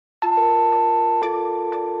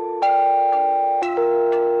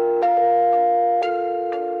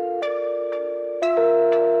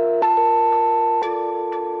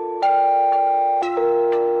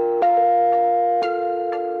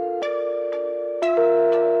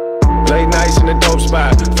ice in the dope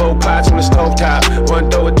spot. 4 pots on the stove top. 1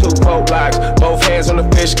 door with 2 boat locks. Both hands on the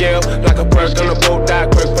fish scale, like a perk on the boat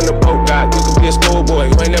dock. Perk from the boat dock. You could be a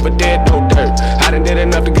schoolboy, you ain't never did no dirt. I done did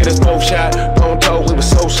enough to get us both shot. Bone toe, we was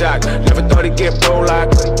so shocked. Never thought he'd get pro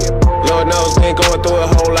locked. Lord knows, been going through a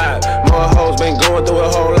whole lot. More hoes been going through a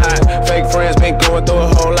whole lot. Fake friends been going through a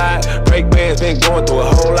whole lot. Break bands been going through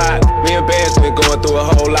a whole lot. Me and Bandz been going through a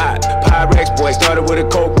whole lot. Pyrex boy started with a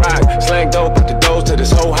coke rock. Slang dope, put the dose to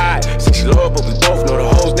this whole hot. Say she loyal, but we both know the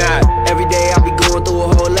hoes not. Every day I be going through a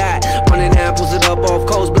whole lot. Running down, pulls it up off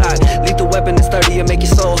coast block. Lethal weapon is 30 and make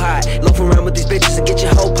you so hot. Loaf around with these bitches and get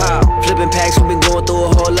your whole pop. Flipping packs, we been going through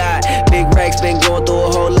a whole lot. Big racks been going through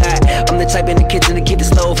a whole lot. I'm the type in the kitchen to keep the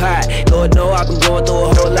stove hot. Lord know I've been going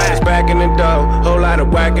through a whole lot. Back in the dough, whole lot of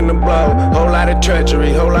whack in the blow. Whole lot of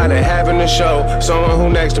treachery, whole lot of having to show. Someone who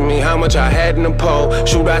next to me, how much I had in the pole.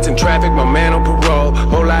 Shootouts in traffic, my man on parole.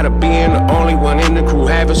 Whole lot of being the only one in the crew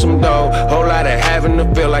having some dough. Whole lot of having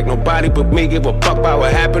to feel like nobody but me give a fuck about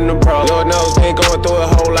what happened to bro. Lord knows been going through a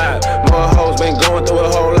whole lot. More hoes been going through a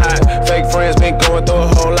whole lot. Fake friends been going through a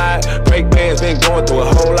whole lot. Break bands been going through a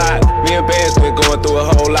whole lot. Me and Bandz been going through a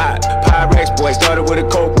whole lot. Pyrex boy started with a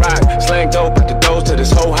coke rock. Slang dope, put the dose to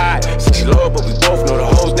this whole hot. Say she loyal, but we both know the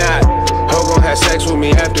hoes not. Ho gon' have sex with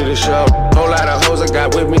me after the show. Whole lot of hoes I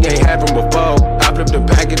got with me ain't had from before. I flipped a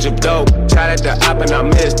package of dope. Shot at the op and I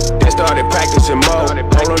missed. Then started practicing more.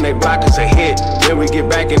 Hold on, they block us a hit. Then we get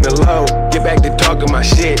back in the low. Get back to talking my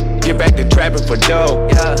shit. Get back to trapping for dough.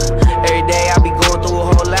 Yeah, every day I be going through a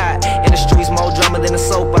whole lot. In the streets, more drama than a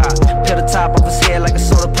soap op. Peel the top off his head like a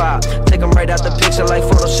soda pop. Take him right out the picture like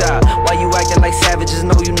Photoshop. Why you acting like savages?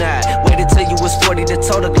 No, you not. Waited till you was 40 to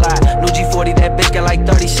tow the Glock. New G40, that bitch got like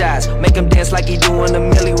 30 shots. Make him dance like he doing a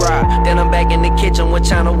milli rock. Then I'm back in the kitchen with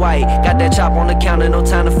China White. Got that chop on the counter, no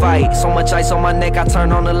time to fight. So much ice on my neck, I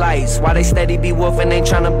turn on the lights. Why they steady be wolfing, ain't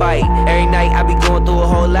tryna bite. Every night I be going through a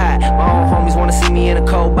whole lot. My own homies wanna see me in a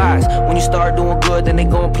cold box. When you start doing good, then they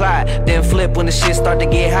gon' plot. Then flip when the shit start to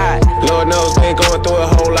get hot. Lord knows been going through a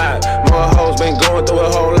whole lot. More hoes been going through a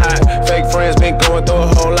whole lot. Fake friends been going through a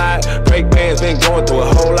whole lot. Break bands been going through a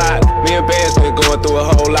whole lot. Me and Bandz been going through a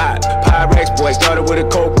whole lot. Pyrex boy started with a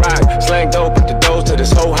coke rock. Slang dope, put the dose to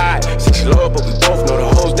this whole hot. Say she loyal, but we both know the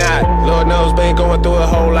hoes not. Lord knows been going through a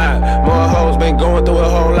whole lot. More hoes been going through a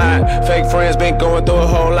whole lot. Fake friends been going through a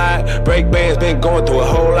whole lot. Break bands been going through a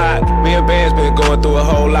whole lot. Me and Bandz been going through a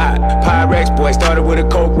whole lot. Pyrex boy started with a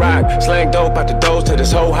coke rock. Slang dope, out the dose to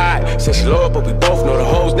this whole hot. Say she loyal, but we both know the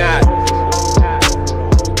hoes not.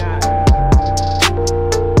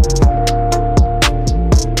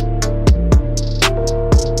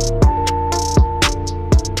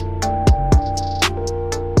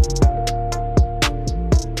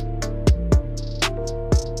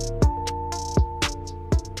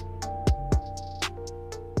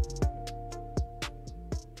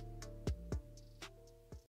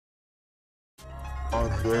 I'm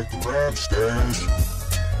at the TheRapStash.